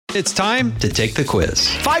It's time to take the quiz.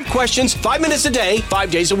 5 questions, 5 minutes a day,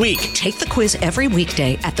 5 days a week. Take the quiz every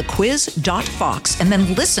weekday at thequiz.fox and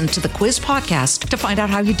then listen to the quiz podcast to find out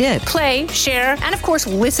how you did. Play, share, and of course,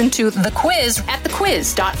 listen to the quiz at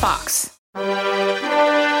thequiz.fox.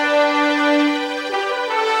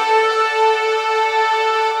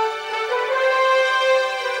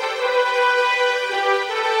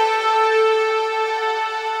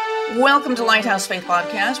 Welcome to Lighthouse Faith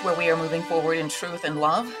Podcast, where we are moving forward in truth and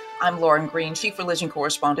love. I'm Lauren Green, Chief Religion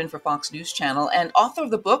Correspondent for Fox News Channel and author of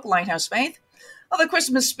the book, Lighthouse Faith. Well, the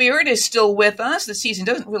Christmas spirit is still with us. The season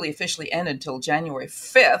doesn't really officially end until January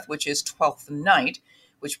 5th, which is 12th night,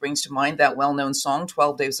 which brings to mind that well-known song,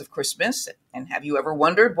 12 Days of Christmas. And have you ever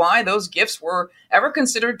wondered why those gifts were ever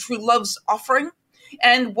considered true love's offering?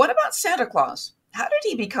 And what about Santa Claus? How did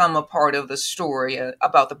he become a part of the story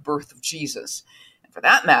about the birth of Jesus? For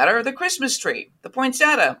that matter, the Christmas tree, the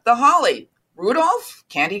poinsettia, the holly, Rudolph,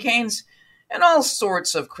 candy canes, and all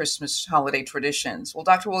sorts of Christmas holiday traditions. Well,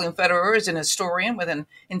 Dr. William Federer is an historian with an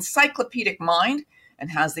encyclopedic mind and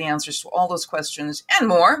has the answers to all those questions and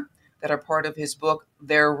more that are part of his book,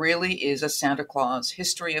 There Really Is a Santa Claus,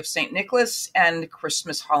 History of St. Nicholas and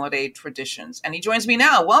Christmas Holiday Traditions. And he joins me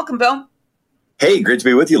now. Welcome, Bill. Hey, great to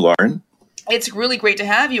be with you, Lauren. It's really great to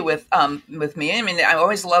have you with me. I mean, I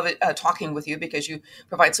always love it talking with you because you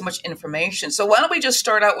provide so much information. So why don't we just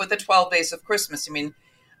start out with the 12 Days of Christmas? I mean,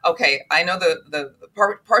 okay, I know the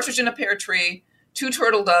partridge in a pear tree, 2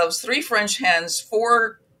 turtle doves, 3 French hens,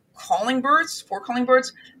 4 calling birds,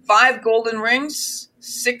 5 golden rings,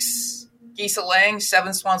 6 geese a laying,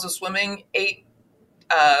 7 swans a swimming, 8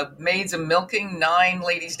 maids a milking, 9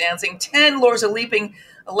 ladies dancing, 10 lords a leaping,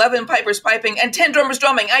 11 pipers piping, and 10 drummers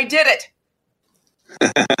drumming. I did it.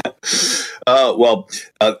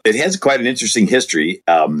 It has quite an interesting history.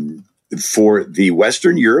 For the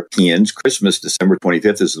Western Europeans, Christmas, December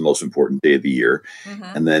 25th, is the most important day of the year. Mm-hmm.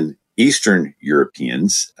 And then Eastern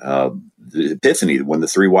Europeans, the Epiphany, when the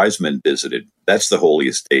 3 wise men visited, that's the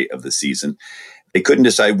holiest day of the season. They couldn't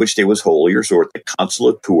decide which day was holier, so at the Council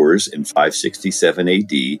of Tours in 567 AD,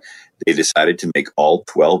 they decided to make all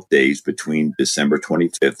 12 days between December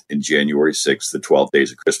 25th and January 6th, the 12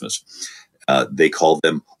 days of Christmas. They called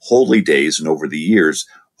them holy days, and over the years,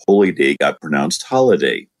 holy day got pronounced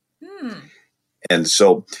holiday. And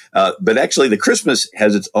so, but actually, the Christmas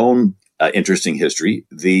has its own interesting history.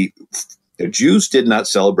 The Jews did not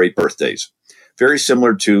celebrate birthdays. Very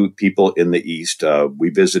similar to people in the East. We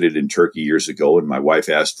visited in Turkey years ago, and my wife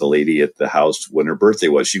asked the lady at the house when her birthday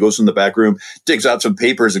was. She goes in the back room, digs out some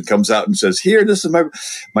papers, and comes out and says, "Here, this is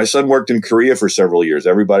my son worked in Korea for several years.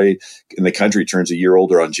 Everybody in the country turns a year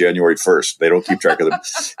older on January 1st. They don't keep track of them."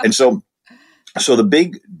 And so the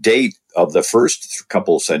big date of the first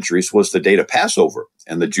couple of centuries was the date of Passover.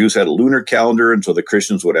 And the Jews had a lunar calendar, and so the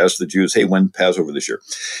Christians would ask the Jews, "Hey, when Passover this year?"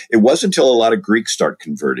 It wasn't until a lot of Greeks start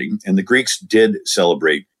converting, and the Greeks did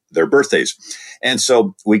celebrate their birthdays. And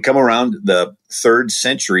so we come around the 3rd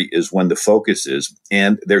century is when the focus is,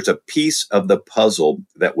 and there's a piece of the puzzle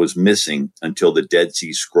that was missing until the Dead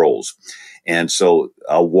Sea Scrolls. And so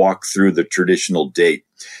I'll walk through the traditional date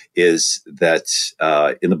is that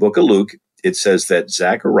in the book of Luke, it says that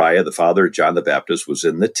Zechariah, the father of John the Baptist, was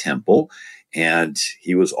in the temple and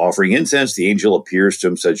he was offering incense. The angel appears to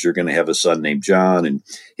him, says, "You're going to have a son named John." And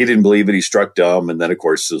he didn't believe it. He struck dumb. And then, of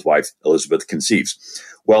course, his wife Elizabeth conceives.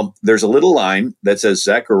 Well, there's a little line that says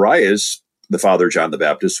Zacharias, the father of John the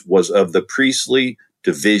Baptist, was of the priestly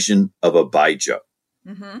division of Abijah.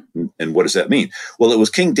 Mm-hmm. And what does that mean? Well, it was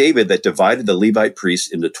King David that divided the Levite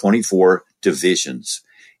priests into 24 divisions.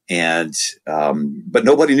 And but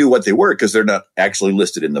nobody knew what they were because they're not actually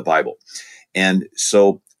listed in the Bible. And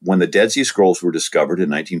so when the Dead Sea Scrolls were discovered in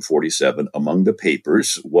 1947, among the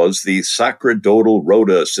papers was the sacerdotal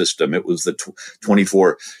rota system. It was the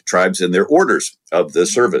 24 tribes and their orders of the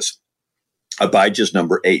service. Abijah's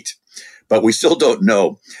number 8. But we still don't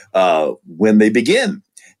know when they begin.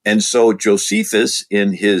 And so Josephus,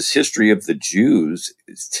 in his History of the Jews,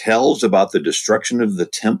 tells about the destruction of the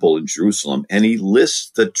temple in Jerusalem, and he lists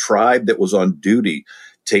the tribe that was on duty,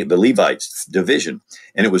 the Levites division,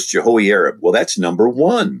 and it was Jehoiarib. Well, that's number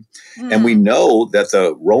 1. And we know that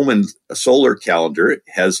the Roman solar calendar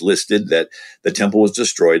has listed that the temple was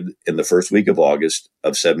destroyed in the first week of August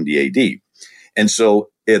of 70 AD. And so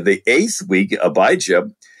in the 8th week,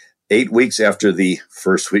 Abijah, 8 weeks after the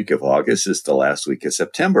first week of August is the last week of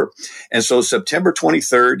September. And so September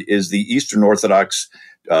 23rd is the Eastern Orthodox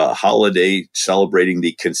holiday celebrating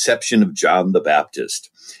the conception of John the Baptist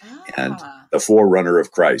and the forerunner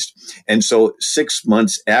of Christ. And so 6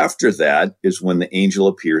 months after that is when the angel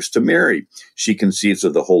appears to Mary. She conceives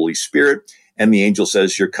of the Holy Spirit, And the angel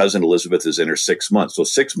says, your cousin Elizabeth is in her 6 months. So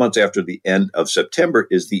 6 months after the end of September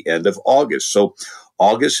is the end of August. So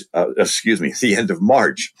the end of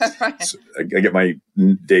March. Right. So I get my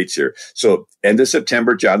dates here. So end of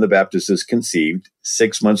September, John the Baptist is conceived.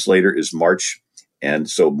 6 months later is March. And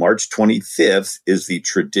so March 25th is the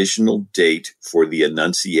traditional date for the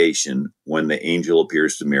Annunciation, when the angel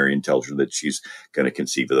appears to Mary and tells her that she's going to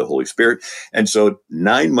conceive of the Holy Spirit. And so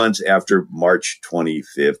 9 months after March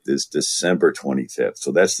 25th is December 25th.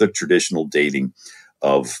 So that's the traditional dating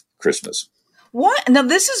of Christmas. What? Now,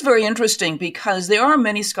 this is very interesting because there are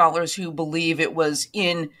many scholars who believe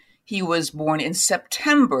he was born in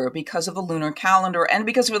September because of the lunar calendar and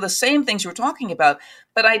because of the same things you're talking about.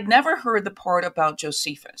 But I'd never heard the part about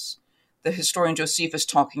Josephus, the historian Josephus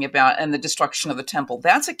talking about, and the destruction of the temple.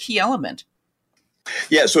 That's a key element.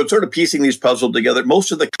 Yeah, so it's sort of piecing these puzzles together.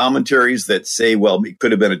 Most of the commentaries that say, well, it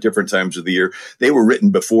could have been at different times of the year, they were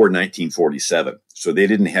written before 1947. So they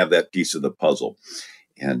didn't have that piece of the puzzle.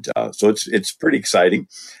 And so it's pretty exciting.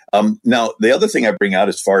 Now, the other thing I bring out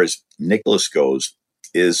as far as Nicholas goes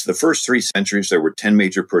is the first 3 centuries, there were 10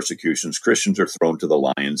 major persecutions. Christians are thrown to the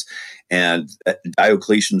lions. And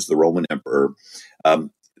Diocletian's the Roman emperor.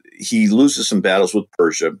 He loses some battles with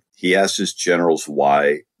Persia. He asks his generals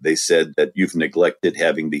why. They said that you've neglected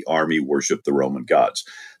having the army worship the Roman gods.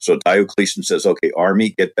 So Diocletian says, okay, army,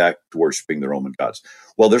 get back to worshiping the Roman gods.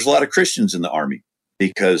 Well, there's a lot of Christians in the army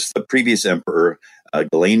because the previous emperor,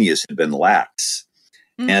 Gallienus, had been lax.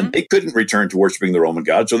 And they couldn't return to worshiping the Roman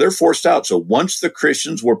gods, so they're forced out. So once the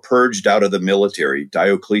Christians were purged out of the military,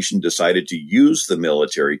 Diocletian decided to use the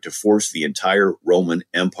military to force the entire Roman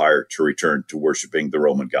Empire to return to worshiping the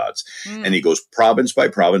Roman gods. And he goes province by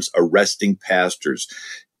province, arresting pastors,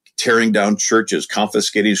 tearing down churches,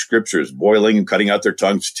 confiscating scriptures, boiling and cutting out their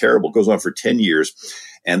tongues. Terrible. It goes on for 10 years.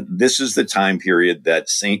 And this is the time period that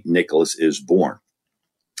St. Nicholas is born.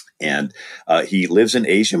 And he lives in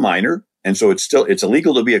Asia Minor. And so it's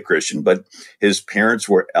illegal to be a Christian, but his parents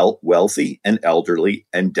were wealthy and elderly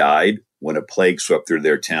and died when a plague swept through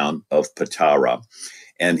their town of Patara.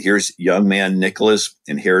 And here's young man Nicholas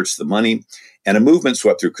inherits the money, and a movement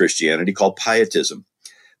swept through Christianity called Pietism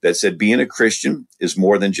that said being a Christian is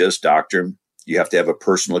more than just doctrine. You have to have a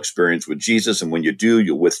personal experience with Jesus. And when you do,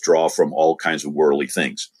 you'll withdraw from all kinds of worldly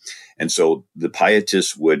things. And so the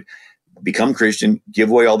Pietists would become Christian,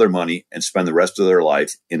 give away all their money, and spend the rest of their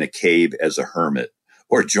life in a cave as a hermit,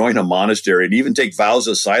 or join a monastery and even take vows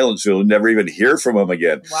of silence so you'll never even hear from him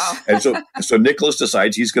again. Wow. And so Nicholas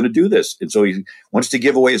decides he's going to do this. And so he wants to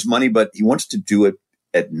give away his money, but he wants to do it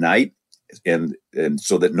at night and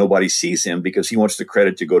so that nobody sees him, because he wants the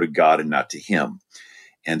credit to go to God and not to him.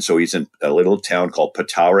 And so he's in a little town called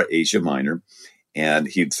Patara, Asia Minor. And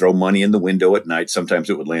he'd throw money in the window at night. Sometimes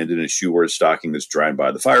it would land in a shoe or a stocking that's drying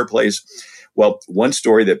by the fireplace. Well, one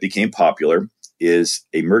story that became popular is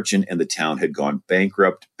a merchant in the town had gone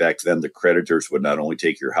bankrupt. Back then, the creditors would not only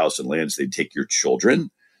take your house and lands, they'd take your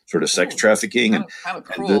children, sort of sex trafficking. Kind of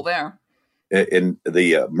cruel there. And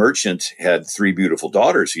the merchant had 3 beautiful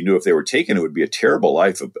daughters. He knew if they were taken, it would be a terrible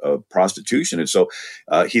life of prostitution. And so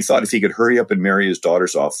he thought if he could hurry up and marry his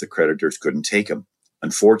daughters off, the creditors couldn't take him.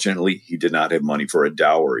 Unfortunately, he did not have money for a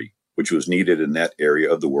dowry, which was needed in that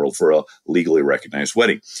area of the world for a legally recognized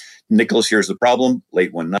wedding. Nicholas hears the problem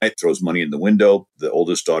late one night, throws money in the window. The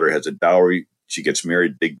oldest daughter has a dowry. She gets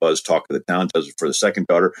married. Big buzz, talk of the town, does it for the second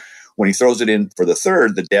daughter. When he throws it in for the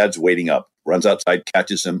third, the dad's waiting up, runs outside,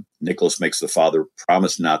 catches him. Nicholas makes the father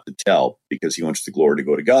promise not to tell because he wants the glory to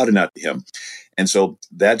go to God and not to him. And so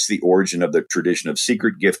that's the origin of the tradition of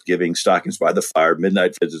secret gift giving, stockings by the fire,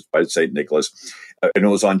 midnight visits by St. Nicholas. And it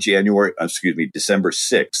was on December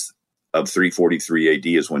 6th of 343 AD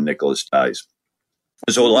is when Nicholas dies.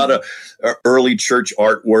 So a lot of early church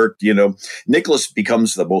artwork, Nicholas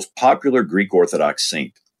becomes the most popular Greek Orthodox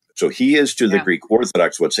saint. So he is to the Greek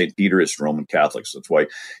Orthodox what St. Peter is to Roman Catholics. That's why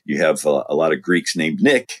you have a lot of Greeks named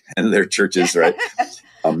Nick and their churches, right?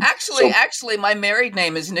 Actually, my married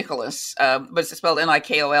name is Nicholas, but it's spelled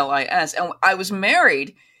Nikolis. And I was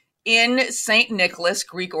married in St. Nicholas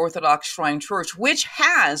Greek Orthodox Shrine Church, which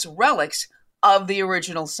has relics of the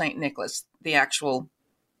original St. Nicholas, the actual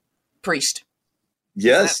priest.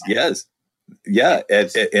 Yes. Yeah.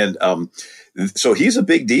 And so he's a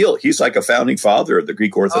big deal. He's like a founding father of the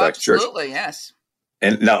Greek Orthodox Church. Absolutely, yes.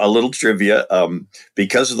 And now a little trivia,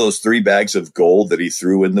 because of those 3 bags of gold that he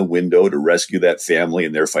threw in the window to rescue that family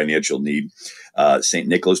in their financial need, St.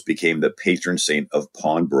 Nicholas became the patron saint of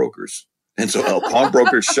pawnbrokers. And so a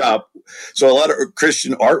pawnbroker's shop. So a lot of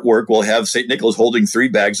Christian artwork will have St. Nicholas holding 3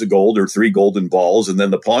 bags of gold or 3 golden balls. And then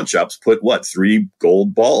the pawn shops put 3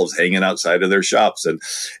 gold balls hanging outside of their shops. And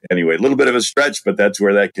anyway, a little bit of a stretch, but that's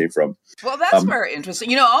where that came from. Well, that's very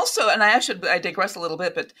interesting. Also, and I digress a little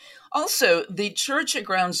bit, but also the church at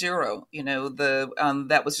Ground Zero,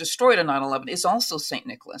 that was destroyed on 9/11 is also St.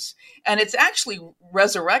 Nicholas. And it's actually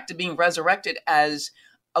being resurrected as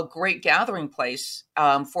a great gathering place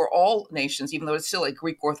for all nations, even though it's still a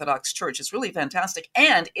Greek Orthodox church. It's really fantastic.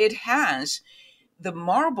 And it has, the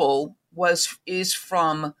marble is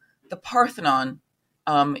from the Parthenon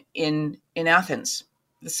in Athens,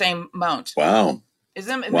 the same mount. Wow.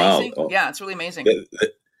 Isn't it amazing? Wow. Yeah, it's really amazing.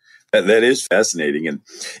 That is fascinating. And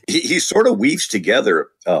he sort of weaves together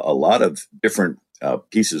a lot of different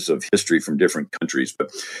pieces of history from different countries.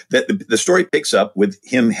 But the story picks up with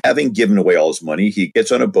him having given away all his money. He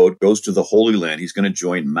gets on a boat, goes to the Holy Land. He's going to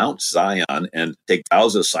join Mount Zion and take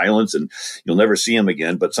vows of silence, and you'll never see him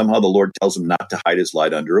again. But somehow the Lord tells him not to hide his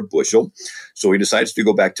light under a bushel. So he decides to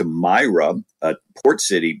go back to Myra, a port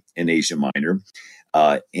city in Asia Minor.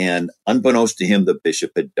 And unbeknownst to him, the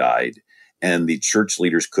bishop had died. And the church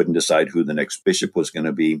leaders couldn't decide who the next bishop was going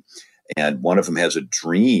to be. And one of them has a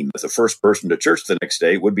dream that the first person to church the next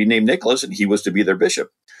day would be named Nicholas, and he was to be their bishop.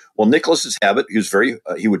 Well, Nicholas's habit,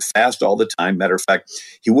 he would fast all the time. Matter of fact,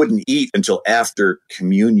 he wouldn't eat until after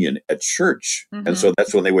communion at church. Mm-hmm. And so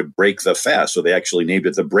that's when they would break the fast. So they actually named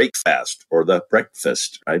it the break fast or the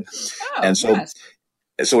breakfast, right? Oh, and so yes.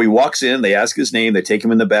 So he walks in, they ask his name, they take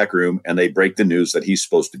him in the back room, and they break the news that he's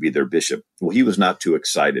supposed to be their bishop. Well, he was not too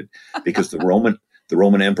excited because the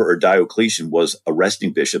Roman Emperor Diocletian was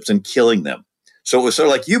arresting bishops and killing them. So it was sort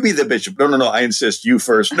of like, you be the bishop. No, I insist, you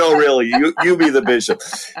first. No, really, you be the bishop.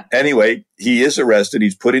 Anyway, he is arrested.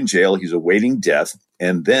 He's put in jail. He's awaiting death.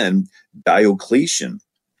 And then Diocletian,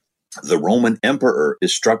 the Roman emperor,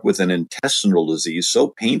 is struck with an intestinal disease so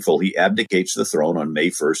painful he abdicates the throne on May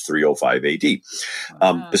 1st, 305 AD.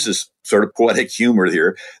 Wow. This is sort of poetic humor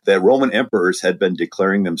here, that Roman emperors had been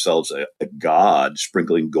declaring themselves a god,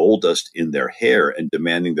 sprinkling gold dust in their hair and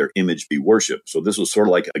demanding their image be worshipped. So this was sort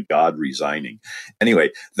of like a god resigning. Anyway,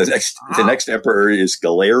 the next emperor is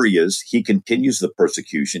Galerius. He continues the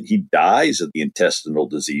persecution. He dies of the intestinal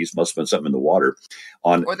disease. Must have been something in the water.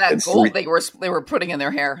 Or that gold they were putting in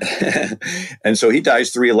their hair. And so he dies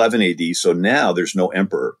 311 AD. So now there's no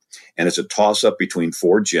emperor. And it's a toss-up between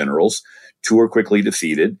 4 generals. 2 are quickly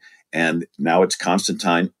defeated. And now it's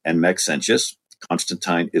Constantine and Maxentius.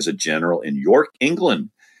 Constantine is a general in York,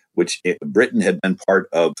 England, which Britain had been part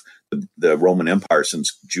of the Roman Empire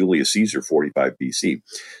since Julius Caesar, 45 BC.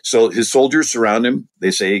 So his soldiers surround him.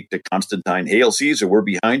 They say to Constantine, "Hail Caesar, we're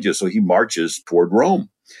behind you." So he marches toward Rome.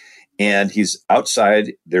 And he's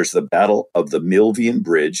outside. There's the Battle of the Milvian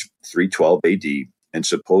Bridge, 312 AD. And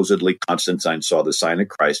supposedly Constantine saw the sign of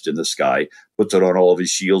Christ in the sky, puts it on all of his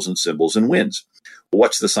shields and symbols, and wins.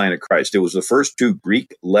 What's the sign of Christ? It was the first 2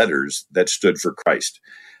 Greek letters that stood for Christ,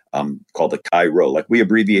 called the Chi Rho. Like we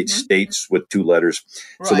abbreviate states with 2 letters.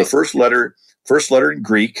 Right. So the first letter in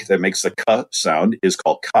Greek that makes the K sound is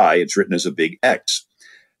called Chi. It's written as a big X.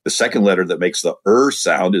 The second letter that makes the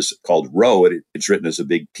sound is called Rho, and it's written as a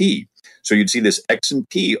big P. So you'd see this X and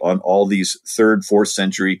P on all these 3rd, 4th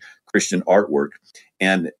century Christian artwork.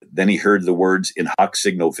 And then he heard the words in hoc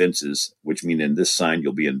signo vinces, which mean in this sign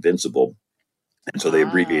you'll be invincible. And so they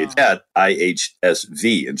abbreviate that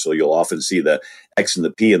IHSV. And so you'll often see the X and the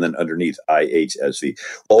P and then underneath IHSV.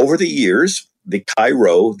 Well, over the years, the Chi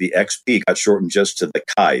Rho, the XP, got shortened just to the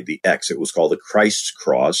Chi, the X. It was called the Christ's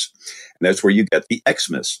Cross. And that's where you get the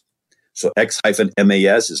Xmas. So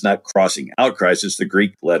X-MAS is not crossing out Christ. It's the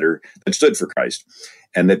Greek letter that stood for Christ.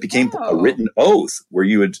 And that became a written oath where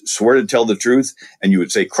you would swear to tell the truth and you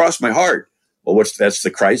would say, "Cross my heart." Well, that's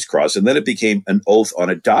the Christ cross. And then it became an oath on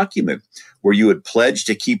a document where you would pledge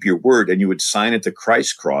to keep your word and you would sign at the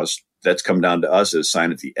Christ cross. That's come down to us as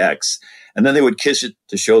sign at the X. And then they would kiss it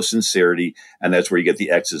to show sincerity. And that's where you get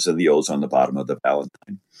the X's and the O's on the bottom of the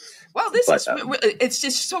Valentine. Wow, it's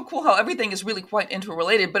just so cool how everything is really quite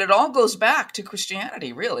interrelated, but it all goes back to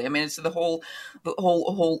Christianity, really. I mean, it's the whole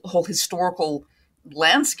historical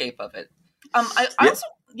landscape of it.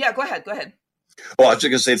 Go ahead. Well, I was just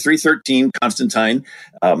going to say 313, Constantine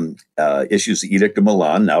issues the Edict of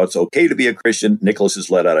Milan. Now it's okay to be a Christian. Nicholas is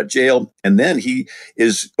let out of jail. And then he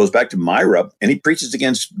goes back to Myra and he preaches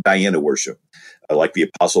against Diana worship, like the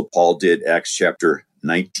Apostle Paul did, Acts chapter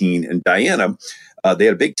 19. And Diana, they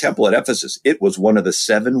had a big temple at Ephesus. It was one of the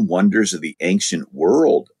 7 wonders of the ancient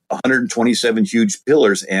world. 127 huge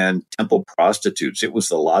pillars and temple prostitutes. It was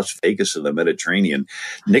the Las Vegas of the Mediterranean.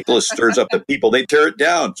 Nicholas stirs up the people. They tear it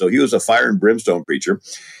down. So he was a fire and brimstone preacher.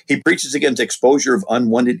 He preaches against exposure of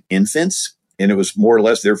unwanted infants. And it was more or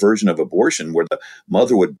less their version of abortion, where the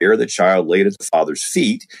mother would bear the child laid at the father's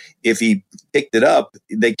feet. If he picked it up,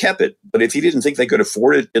 they kept it. But if he didn't think they could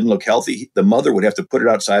afford it, didn't look healthy, the mother would have to put it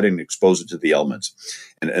outside and expose it to the elements.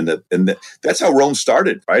 And that's how Rome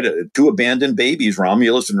started, right? Two abandoned babies,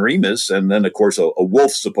 Romulus and Remus. And then, of course, a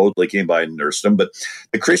wolf supposedly came by and nursed them. But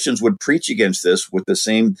the Christians would preach against this with the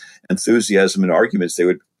same enthusiasm and arguments they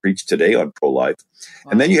would preach today on pro-life.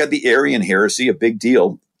 Wow. And then you had the Arian heresy, a big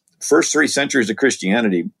deal. First 3 centuries of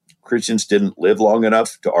Christianity, Christians didn't live long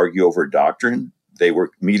enough to argue over doctrine. They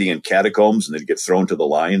were meeting in catacombs and they'd get thrown to the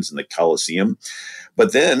lions in the Colosseum.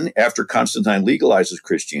 But then after Constantine legalizes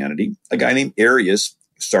Christianity, a guy named Arius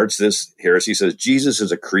starts this heresy. He says Jesus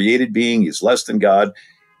is a created being. He's less than God.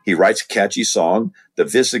 He writes a catchy song. The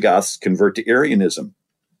Visigoths convert to Arianism.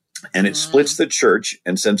 And it splits the church.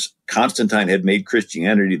 And since Constantine had made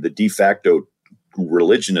Christianity the de facto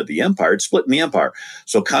religion of the empire, it's split in the empire.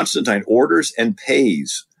 So Constantine orders and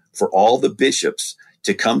pays for all the bishops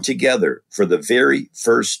to come together for the very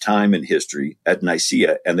first time in history at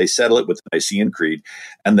Nicaea, and they settle it with the Nicene Creed.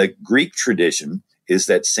 And the Greek tradition is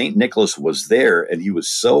that St. Nicholas was there, and he was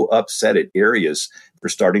so upset at Arius for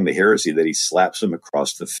starting the heresy that he slaps him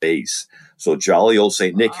across the face. So jolly old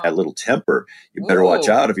St. Nick had a little temper. You better watch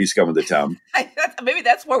out if he's coming to town. Maybe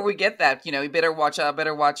that's where we get that. You better watch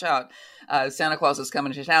out, Santa Claus is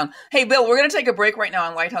coming to town. Hey, Bill, we're going to take a break right now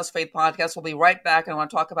on Lighthouse Faith Podcast. We'll be right back, and I want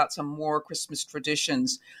to talk about some more Christmas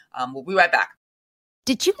traditions. We'll be right back.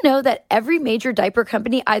 Did you know that every major diaper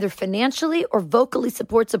company either financially or vocally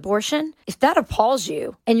supports abortion? If that appalls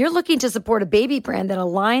you, and you're looking to support a baby brand that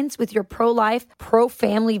aligns with your pro-life,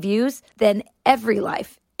 pro-family views, then Every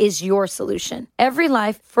Life is your solution. Every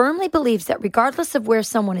Life firmly believes that regardless of where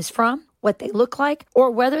someone is from, what they look like, or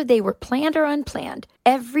whether they were planned or unplanned,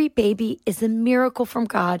 every baby is a miracle from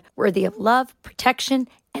God, worthy of love, protection,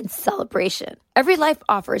 and celebration. Every Life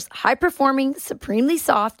offers high-performing, supremely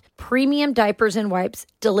soft, premium diapers and wipes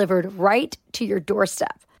delivered right to your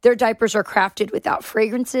doorstep. Their diapers are crafted without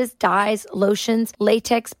fragrances, dyes, lotions,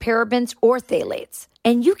 latex, parabens, or phthalates.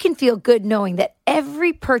 And you can feel good knowing that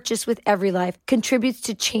every purchase with Every Life contributes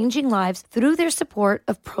to changing lives through their support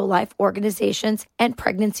of pro-life organizations and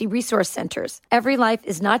pregnancy resource centers. Every Life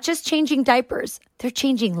is not just changing diapers, they're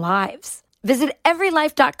changing lives. Visit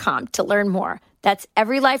everylife.com to learn more. That's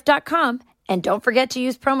everylife.com. And don't forget to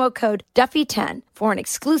use promo code Duffy10 for an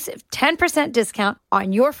exclusive 10% discount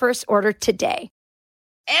on your first order today.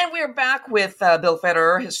 And we're back with Bill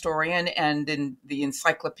Federer, historian, and in the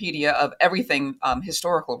encyclopedia of everything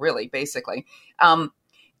historical, really, basically. I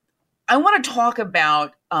want to talk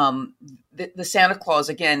about the Santa Claus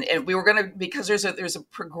again, and we were going to, because there's a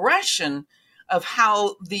progression of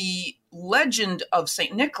how the legend of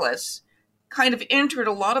St. Nicholas kind of entered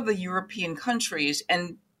a lot of the European countries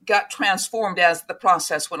and got transformed as the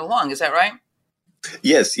process went along. Is that right?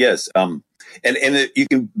 Yes. And you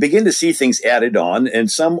can begin to see things added on,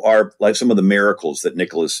 and some are like some of the miracles that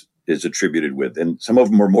Nicholas is attributed with, and some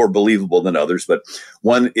of them are more believable than others. But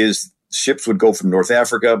one is ships would go from North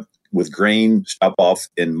Africa with grain, stop off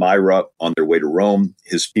in Myra on their way to Rome.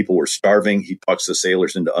 His people were starving. He talks the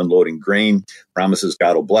sailors into unloading grain, promises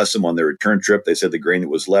God will bless them on their return trip. They said the grain that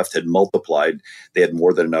was left had multiplied. They had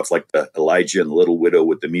more than enough, like the Elijah and the little widow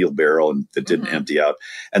with the meal barrel, and that didn't empty out.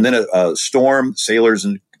 And then a storm, sailors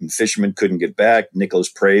and fishermen couldn't get back. Nicholas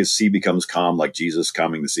prays, sea becomes calm like Jesus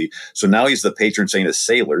calming the sea. So now he's the patron saint of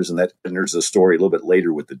sailors, and there's a story a little bit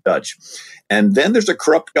later with the Dutch. And then there's a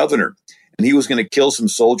corrupt governor, and he was going to kill some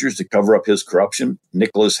soldiers to cover up his corruption.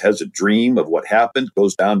 Nicholas has a dream of what happened,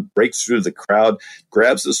 goes down, breaks through the crowd,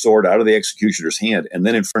 grabs the sword out of the executioner's hand, and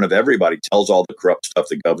then in front of everybody tells all the corrupt stuff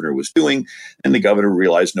the governor was doing. And the governor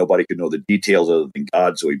realized nobody could know the details other than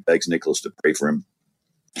God, so he begs Nicholas to pray for him.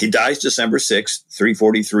 He dies December 6th,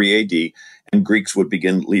 343 AD, and Greeks would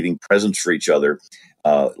begin leaving presents for each other,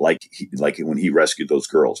 like when he rescued those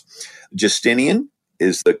girls. Justinian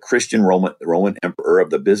is the Christian Roman emperor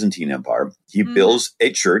of the Byzantine Empire. He builds a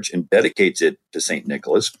church and dedicates it to St.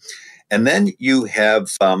 Nicholas. And then you have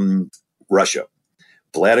Russia.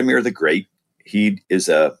 Vladimir the Great, he is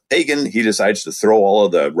a pagan. He decides to throw all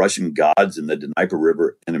of the Russian gods in the Dnieper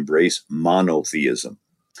River and embrace monotheism.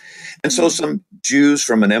 And so some Jews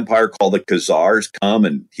from an empire called the Khazars come,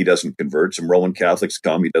 and he doesn't convert. Some Roman Catholics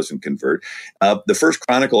come, he doesn't convert. The first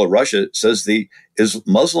chronicle of Russia says his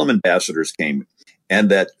Muslim ambassadors came, and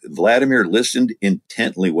that Vladimir listened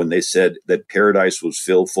intently when they said that paradise was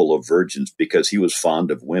filled full of virgins because he was fond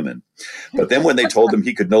of women. But then when they told him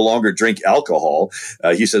he could no longer drink alcohol,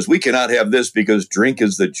 he says, we cannot have this because drink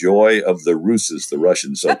is the joy of the Russes, the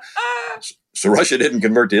Russians. So Russia didn't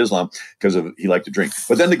convert to Islam because he liked to drink.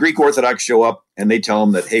 But then the Greek Orthodox show up and they tell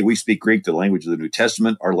him that, hey, we speak Greek, the language of the New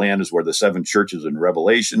Testament. Our land is where the 7 churches in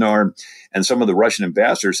Revelation are. And some of the Russian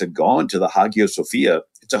ambassadors had gone to the Hagia Sophia.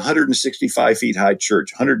 It's a 165 feet high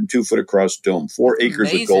church, 102 foot across dome, 4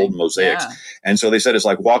 acres of gold mosaics. Yeah. And so they said it's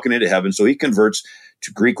like walking into heaven. So he converts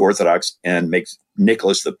to Greek Orthodox and makes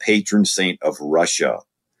Nicholas the patron saint of Russia.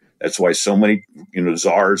 That's why so many,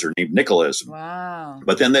 czars are named Nicholas. Wow.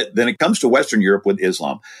 But then it comes to Western Europe with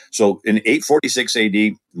Islam. So in 846 AD,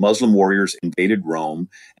 Muslim warriors invaded Rome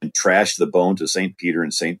and trashed the bones of St. Peter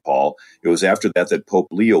and St. Paul. It was after that Pope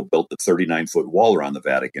Leo built the 39-foot wall around the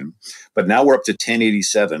Vatican. But now we're up to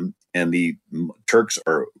 1087, and the Turks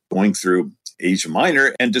are going through Asia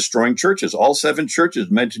Minor and destroying churches. All 7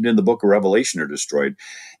 churches mentioned in the book of Revelation are destroyed.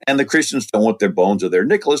 And the Christians don't want their bones of their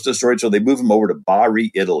Nicholas destroyed, so they move them over to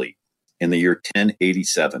Bari, Italy in the year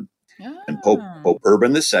 1087. And Pope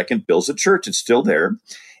Urban II builds a church. It's still there.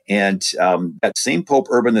 And that same Pope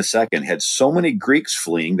Urban II had so many Greeks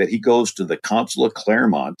fleeing that he goes to the Council of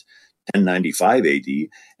Clermont, 1095 AD,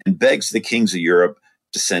 and begs the kings of Europe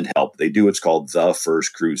to send help. They do what's called the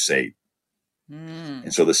First Crusade.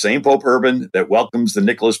 And so the same Pope Urban that welcomes the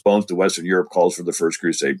Nicholas bones to Western Europe calls for the First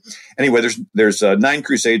Crusade. Anyway, there's 9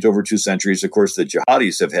 crusades over 2 centuries. Of course, the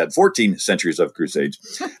jihadis have had 14 centuries of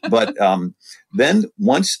crusades. But then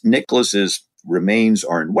once Nicholas's remains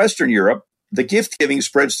are in Western Europe, the gift giving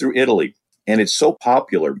spreads through Italy. And it's so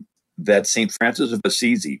popular that St. Francis of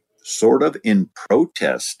Assisi, sort of in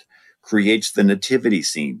protest, creates the nativity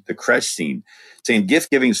scene, the creche scene, saying gift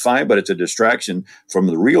giving is fine, but it's a distraction from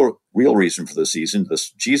the real reason for the season.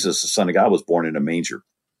 Jesus, the Son of God, was born in a manger.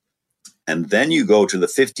 And then you go to the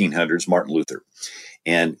 1500s, Martin Luther,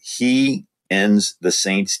 and he ends the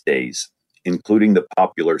saints' days, including the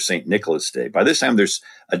popular St. Nicholas Day. By this time, there's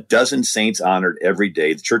a dozen saints honored every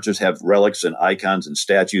day. The churches have relics and icons and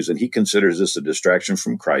statues, and he considers this a distraction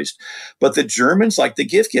from Christ. But the Germans like the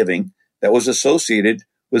gift giving that was associated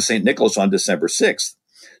with St. Nicholas on December 6th.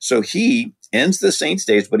 So he ends the saints'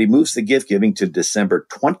 days, but he moves the gift giving to December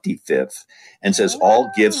 25th and says all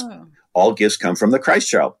gifts come from the Christ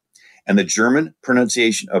child. And the German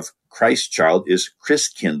pronunciation of Christ child is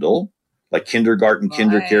Christkindl, like kindergarten,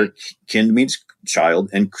 kindercare. Kind means child,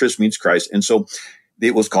 and Christ means Christ. And so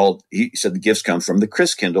it was called, he said the gifts come from the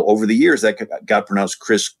Christkindl. Over the years, that got pronounced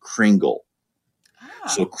Kris Kringle.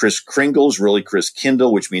 So Kris Kringle is really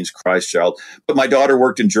Christkindl, which means Christ child. But my daughter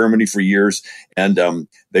worked in Germany for years, and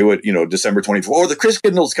they would, December 24th, the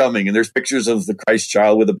Christkindl's coming, and there's pictures of the Christ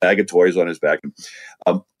child with a bag of toys on his back.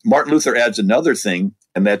 Martin Luther adds another thing,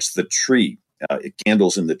 and that's the tree.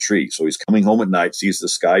 Candles in the tree. So he's coming home at night, sees the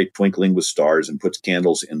sky twinkling with stars, and puts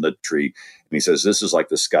candles in the tree. And he says, this is like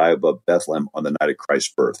the sky above Bethlehem on the night of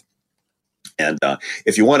Christ's birth. And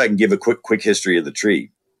if you want, I can give a quick history of the tree.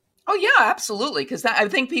 Oh, yeah, absolutely. Because I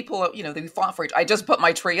think people, they fought for it. I just put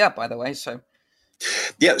my tree up, by the way. So,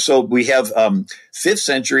 yeah, so we have 5th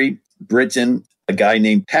century Britain. A guy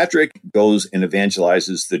named Patrick goes and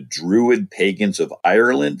evangelizes the Druid pagans of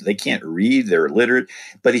Ireland. They can't read, they're illiterate,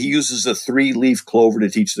 but he uses a 3-leaf clover to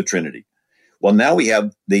teach the Trinity. Well, now we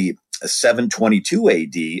have the 722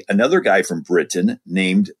 AD, another guy from Britain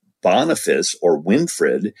named Boniface or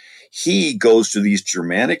Winfrid. He goes to these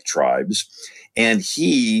Germanic tribes and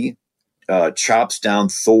he chops down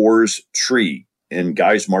Thor's tree in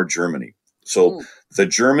Geismar, Germany. So the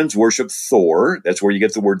Germans worship Thor. That's where you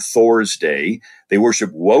get the word Thor's Day. They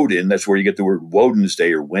worship Woden. That's where you get the word Woden's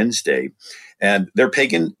Day or Wednesday. And they're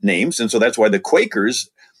pagan names. And so that's why the Quakers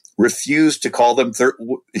refuse to call them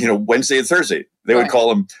Wednesday and Thursday. They would call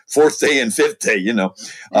them 4th day and 5th day,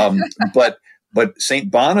 But St.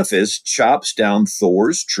 Boniface chops down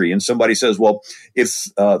Thor's tree, and somebody says, well, if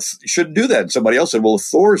you shouldn't do that. And somebody else said, well, if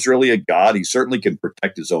Thor is really a god, he certainly can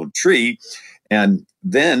protect his own tree. And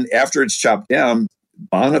then after it's chopped down,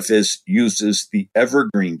 Boniface uses the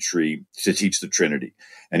evergreen tree to teach the Trinity.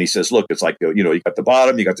 And he says, look, it's like, you got the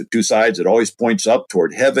bottom, you got the 2 sides. It always points up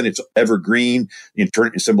toward heaven. It's evergreen,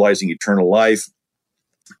 symbolizing eternal life.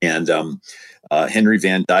 And Henry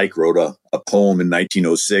Van Dyke wrote a poem in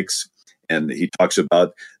 1906. And he talks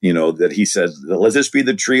about, that he says, let this be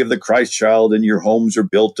the tree of the Christ child, and your homes are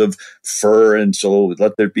built of fir. And so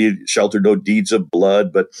let there be sheltered no deeds of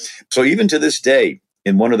blood. But so even to this day,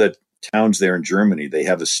 in one of the towns there in Germany, they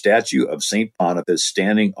have a statue of St. Boniface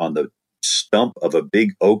standing on the stump of a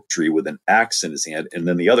big oak tree with an axe in his hand, and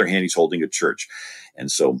then the other hand he's holding a church.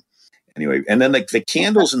 And so anyway, and then the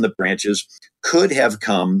candles in the branches could have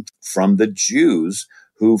come from the Jews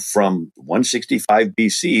who from 165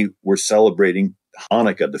 BC were celebrating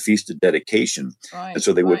Hanukkah, the Feast of Dedication. Right, and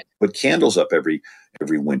so they would put candles up every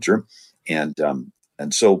winter. And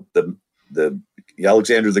so the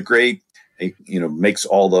Alexander the Great, makes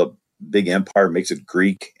all the big empire, makes it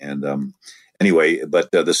Greek. And anyway,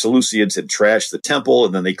 but the Seleucids had trashed the temple,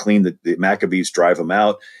 and then they cleaned the Maccabees, drive them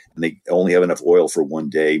out, and they only have enough oil for one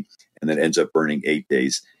day, and then ends up burning 8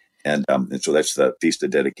 days. And so that's the Feast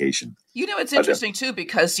of Dedication. It's interesting too,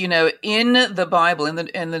 because in the Bible, in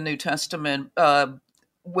the New Testament,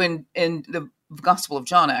 when in the Gospel of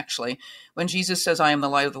John, actually, when Jesus says, "I am the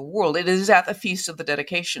light of the world," it is at the Feast of the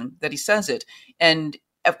Dedication that he says it, and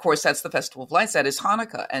of course, that's the Festival of Lights. That is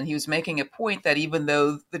Hanukkah, and he was making a point that even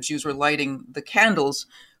though the Jews were lighting the candles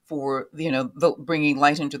for the bringing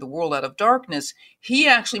light into the world out of darkness, he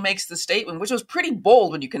actually makes the statement, which was pretty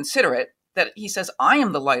bold when you consider it, that he says, "I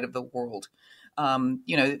am the light of the world," and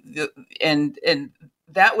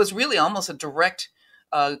that was really almost a direct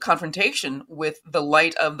confrontation with the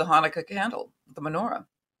light of the Hanukkah candle, the menorah.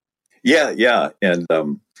 Yeah, and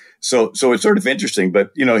so it's sort of interesting.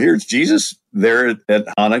 But here's Jesus there at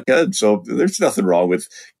Hanukkah, and so there's nothing wrong with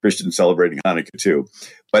Christians celebrating Hanukkah too.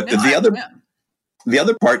 But the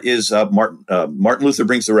other part is Martin Luther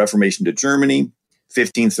brings the Reformation to Germany.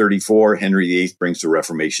 1534, Henry VIII brings the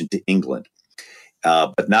Reformation to England,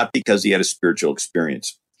 but not because he had a spiritual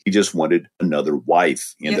experience. He just wanted another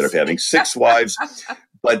wife. He ended up having 6 wives.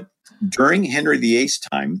 But during Henry VIII's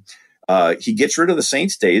time, he gets rid of the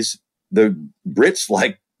saints' days. The Brits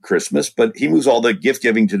like Christmas, but he moves all the gift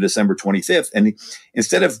giving to December 25th. And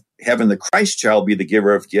instead of having the Christ child be the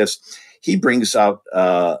giver of gifts, he brings out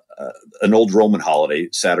an old Roman holiday,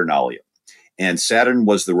 Saturnalia. And Saturn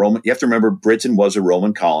was the Roman, you have to remember, Britain was a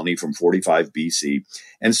Roman colony from 45 BC.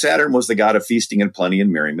 And Saturn was the god of feasting and plenty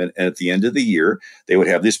and merriment. And at the end of the year, they would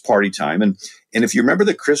have this party time. And if you remember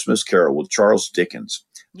the Christmas Carol with Charles Dickens,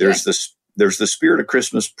 there's the spirit of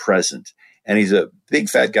Christmas present. And he's a big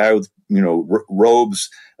fat guy with, robes,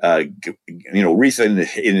 wreath in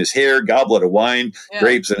his hair, goblet of wine,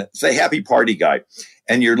 grapes. And it's a happy party guy.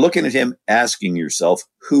 And you're looking at him asking yourself,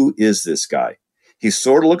 who is this guy? He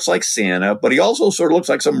sort of looks like Santa, but he also sort of looks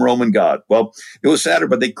like some Roman god. Well, it was Saturn,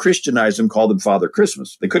 but they Christianized him, called him Father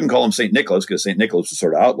Christmas. They couldn't call him St. Nicholas because St. Nicholas was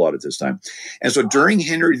sort of outlawed at this time. And so during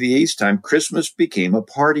Henry VIII's time, Christmas became a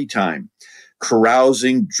party time.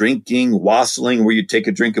 Carousing, drinking, wassailing, where you'd take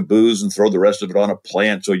a drink of booze and throw the rest of it on a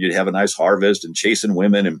plant so you'd have a nice harvest, and chasing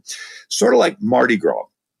women, and sort of like Mardi Gras.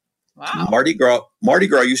 Wow. Mardi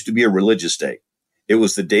Gras used to be a religious day. It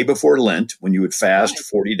was the day before Lent when you would fast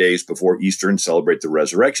 40 days before Easter and celebrate the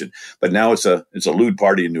resurrection. But now it's a lewd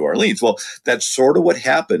party in New Orleans. Well, that's sort of what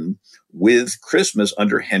happened with Christmas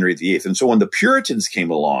under Henry VIII. And so when the Puritans came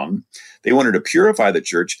along, they wanted to purify the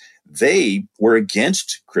church. They were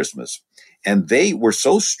against Christmas. And they were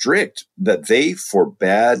so strict that they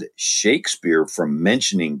forbade Shakespeare from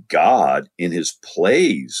mentioning God in his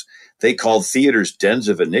plays. They called theaters dens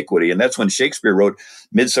of iniquity. And that's when Shakespeare wrote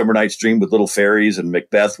Midsummer Night's Dream with little fairies and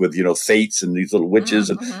Macbeth with, fates and these little witches.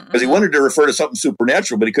 And because he wanted to refer to something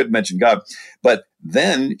supernatural, but he couldn't mention God. But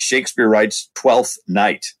then Shakespeare writes Twelfth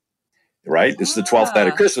Night, right? It's the 12th night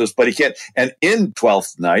of Christmas, but he can't. And in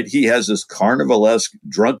Twelfth Night, he has this carnivalesque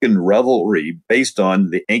drunken revelry based on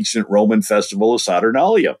the ancient Roman festival of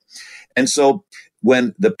Saturnalia. And so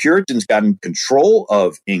when the Puritans got in control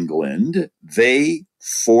of England, they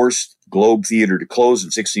forced Globe Theatre to close in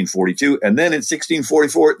 1642. And then in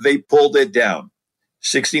 1644, they pulled it down.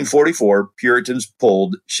 1644, Puritans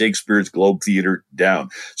pulled Shakespeare's Globe Theatre down.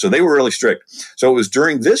 So they were really strict. So it was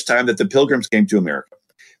during this time that the Pilgrims came to America.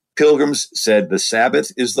 Pilgrims said the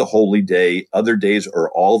Sabbath is the holy day. Other days are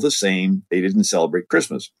all the same. They didn't celebrate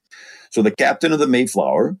Christmas. So the captain of the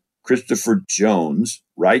Mayflower, Christopher Jones,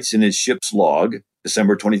 writes in his ship's log,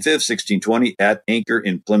 December 25th, 1620, at anchor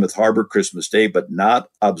in Plymouth Harbor, Christmas Day, but not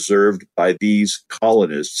observed by these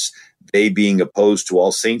colonists, they being opposed to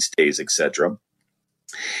All Saints' Days, etc.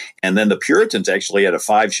 And then the Puritans actually had a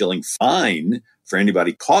 5-shilling fine for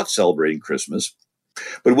anybody caught celebrating Christmas.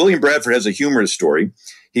 But William Bradford has a humorous story.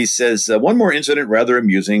 He says, one more incident, rather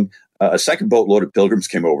amusing. A second boatload of pilgrims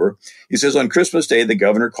came over. He says, on Christmas Day, the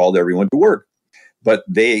governor called everyone to work, but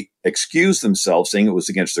they excused themselves, saying it was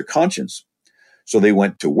against their conscience. So they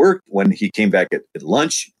went to work. When he came back at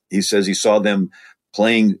lunch, he says he saw them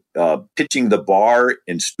playing, pitching the bar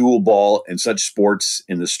and stool ball and such sports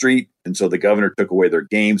in the street. And so the governor took away their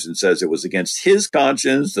games and says it was against his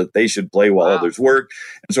conscience that they should play while others work.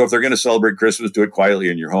 And so if they're going to celebrate Christmas, do it quietly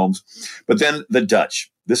in your homes. But then the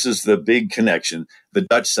Dutch, this is the big connection. The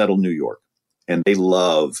Dutch settled New York, and they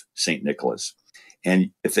love St. Nicholas.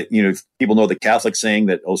 And if people know the Catholic saying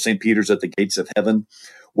that, St. Peter's at the gates of heaven.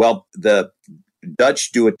 Well, the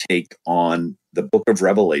Dutch do a take on the book of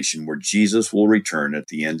Revelation, where Jesus will return at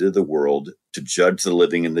the end of the world to judge the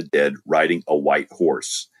living and the dead, riding a white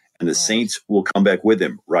horse. And the saints will come back with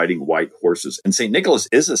him, riding white horses. And St. Nicholas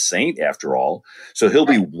is a saint, after all. So he'll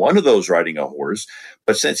be one of those riding a horse.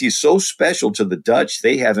 But since he's so special to the Dutch,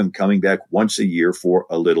 they have him coming back once a year for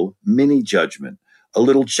a little mini judgment, a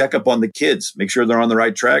little checkup on the kids, make sure they're on the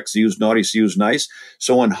right track, see who's naughty, see who's nice.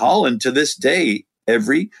 So in Holland, to this day,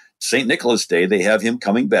 every St. Nicholas Day, they have him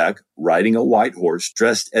coming back riding a white horse,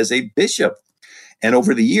 dressed as a bishop. And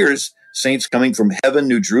over the years, saints coming from heaven,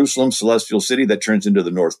 New Jerusalem, celestial city, that turns into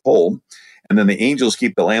the North Pole. And then the angels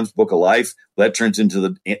keep the Lamb's Book of Life. That turns into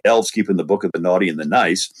the elves keeping the Book of the Naughty and the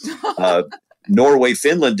Nice. Norway,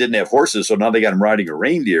 Finland didn't have horses, so now they got him riding a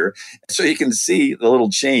reindeer. So you can see the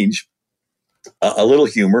little change, a little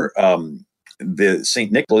humor. The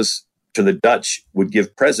St. Nicholas to the Dutch would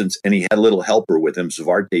give presents, and he had a little helper with him,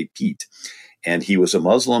 Zwarte Piet. And he was a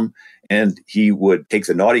Muslim, and he would take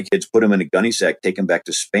the naughty kids, put them in a gunny sack, take them back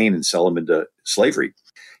to Spain, and sell them into slavery.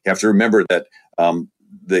 You have to remember that when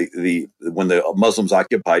the Muslims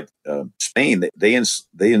occupied Spain, they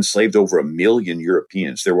enslaved over 1 million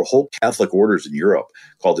Europeans. There were whole Catholic orders in Europe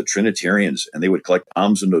called the Trinitarians, and they would collect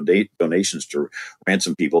alms and donations to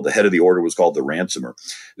ransom people. The head of the order was called the ransomer.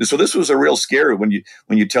 So this was a real scare when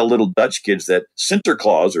you tell little Dutch kids that Santa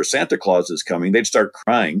Claus is coming. They'd start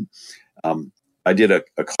crying. I did a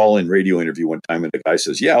call-in radio interview one time, and the guy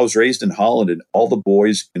says, I was raised in Holland, and all the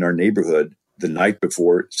boys in our neighborhood the night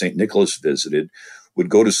before St. Nicholas visited would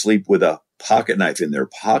go to sleep with a pocket knife in their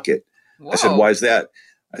pocket. Whoa. I said, why is that?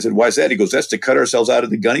 He goes, that's to cut ourselves out of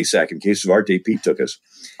the gunny sack in case Zwarte Piet took us.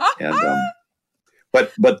 And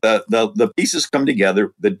but the pieces come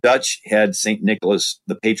together. The Dutch had St. Nicholas,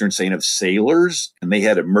 the patron saint of sailors, and they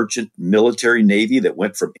had a merchant military navy that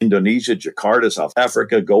went from Indonesia, Jakarta, South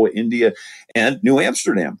Africa, Goa, India, and New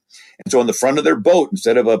Amsterdam. And so on the front of their boat,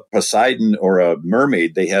 instead of a Poseidon or a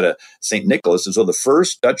mermaid, they had a St. Nicholas. And so the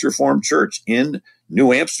first Dutch Reformed church in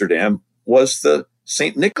New Amsterdam was the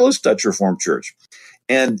St. Nicholas Dutch Reformed Church.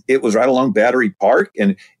 And it was right along Battery Park,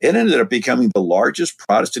 and it ended up becoming the largest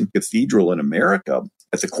Protestant cathedral in America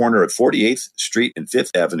at the corner of 48th Street and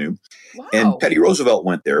 5th Avenue. Wow. And Teddy Roosevelt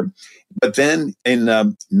went there. But then in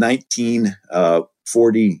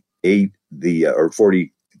 1948,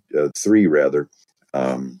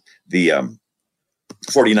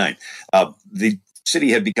 49, the city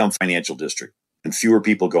had become financial district, and fewer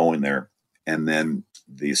people going there. And then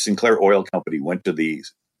the Sinclair Oil Company went to the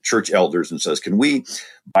church elders and says, can we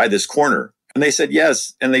buy this corner? And they said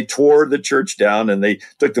yes. And they tore the church down, and they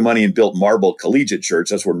took the money and built Marble Collegiate Church.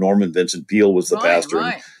 That's where Norman Vincent Peale was the pastor.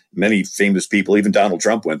 Right. And many famous people, even Donald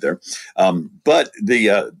Trump went there. But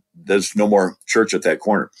there's no more church at that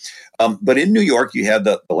corner. But in New York, you had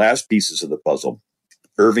the last pieces of the puzzle.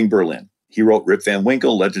 Irving Berlin. He wrote Rip Van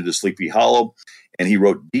Winkle, Legend of Sleepy Hollow, and he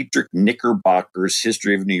wrote Dietrich Knickerbocker's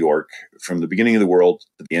History of New York from the beginning of the world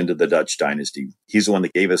to the end of the Dutch dynasty. He's the one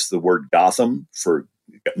that gave us the word Gotham for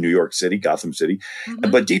New York City, Gotham City. Mm-hmm.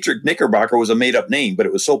 But Dietrich Knickerbocker was a made-up name, but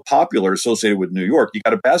it was so popular associated with New York. You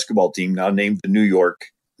got a basketball team now named the New York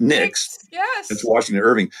Knicks. Yes. It's Washington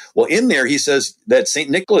Irving. Well, in there, he says that St.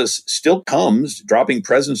 Nicholas still comes dropping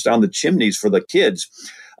presents down the chimneys for the kids.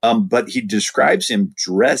 But he describes him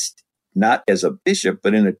dressed not as a bishop,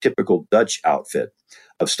 but in a typical Dutch outfit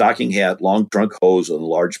of stocking hat, long trunk hose, and a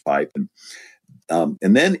large pipe. And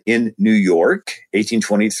then in New York,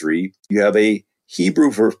 1823, you have a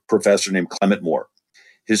Hebrew professor named Clement Moore.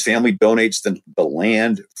 His family donates the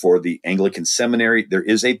land for the Anglican seminary. There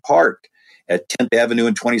is a park at 10th Avenue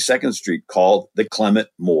and 22nd Street called the Clement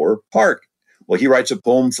Moore Park. Well, he writes a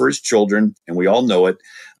poem for his children, and we all know it.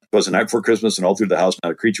 It was the night before Christmas, and all through the house,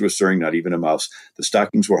 not a creature was stirring, not even a mouse. The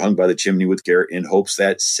stockings were hung by the chimney with care in hopes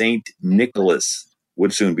that St. Nicholas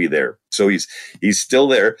would soon be there. So he's still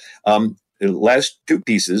there. The last two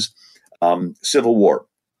pieces, Civil War,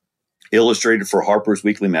 illustrated for Harper's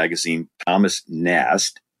Weekly magazine, Thomas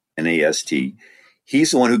Nast, N-A-S-T.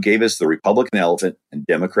 He's the one who gave us the Republican elephant and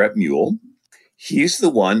Democrat mule. He's the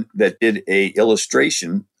one that did a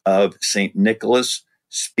illustration of St. Nicholas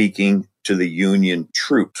speaking to the Union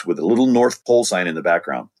troops with a little North Pole sign in the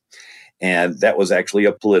background. And that was actually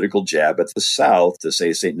a political jab at the South to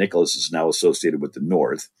say St. Nicholas is now associated with the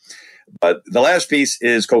North. But the last piece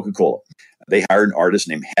is Coca-Cola. They hired an artist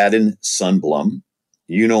named Haddon Sundblom.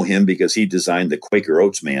 You know him because he designed the Quaker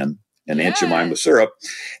Oats Man and Aunt Jemima syrup.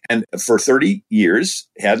 And for 30 years,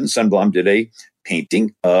 Haddon Sundblom did a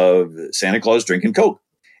painting of Santa Claus drinking Coke.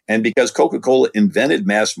 And because Coca-Cola invented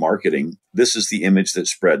mass marketing, this is the image that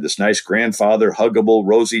spread. This nice grandfather, huggable,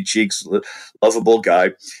 rosy cheeks, lovable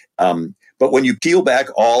guy. But when you peel back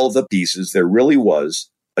all the pieces, there really was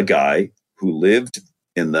a guy who lived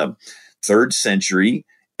in the 3rd century,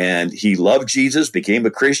 and he loved Jesus, became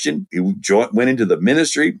a Christian. He went into the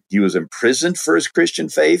ministry. He was imprisoned for his Christian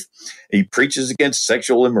faith. He preaches against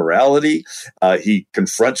sexual immorality. He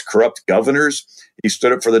confronts corrupt governors. He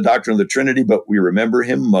stood up for the doctrine of the Trinity, but we remember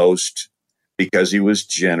him most because he was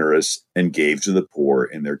generous and gave to the poor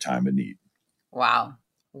in their time of need. Wow.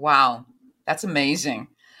 That's amazing.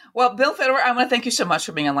 Well, Bill Federer, I want to thank you so much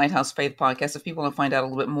for being on Lighthouse Faith Podcast. If people want to find out a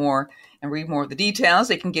little bit more and read more of the details,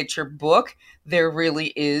 they can get your book, There Really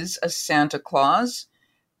Is a Santa Claus,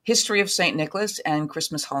 History of St. Nicholas and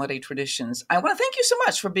Christmas Holiday Traditions. I want to thank you so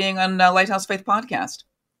much for being on Lighthouse Faith Podcast.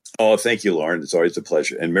 Oh, thank you, Lauren. It's always a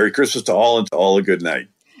pleasure. And Merry Christmas to all, and to all a good night.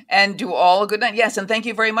 And to all a good night. Yes, and thank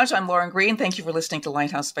you very much. I'm Lauren Green. Thank you for listening to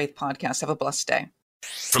Lighthouse Faith Podcast. Have a blessed day.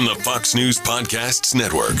 From the Fox News Podcasts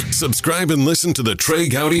Network, subscribe and listen to the Trey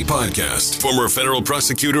Gowdy Podcast. Former federal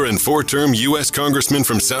prosecutor and 4-term U.S. Congressman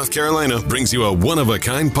from South Carolina brings you a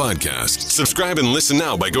one-of-a-kind podcast. Subscribe and listen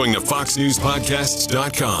now by going to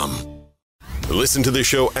foxnewspodcasts.com. Listen to the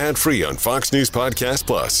show ad-free on Fox News Podcast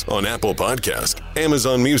Plus, on Apple Podcast,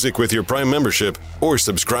 Amazon Music with your Prime membership, or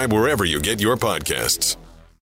subscribe wherever you get your podcasts.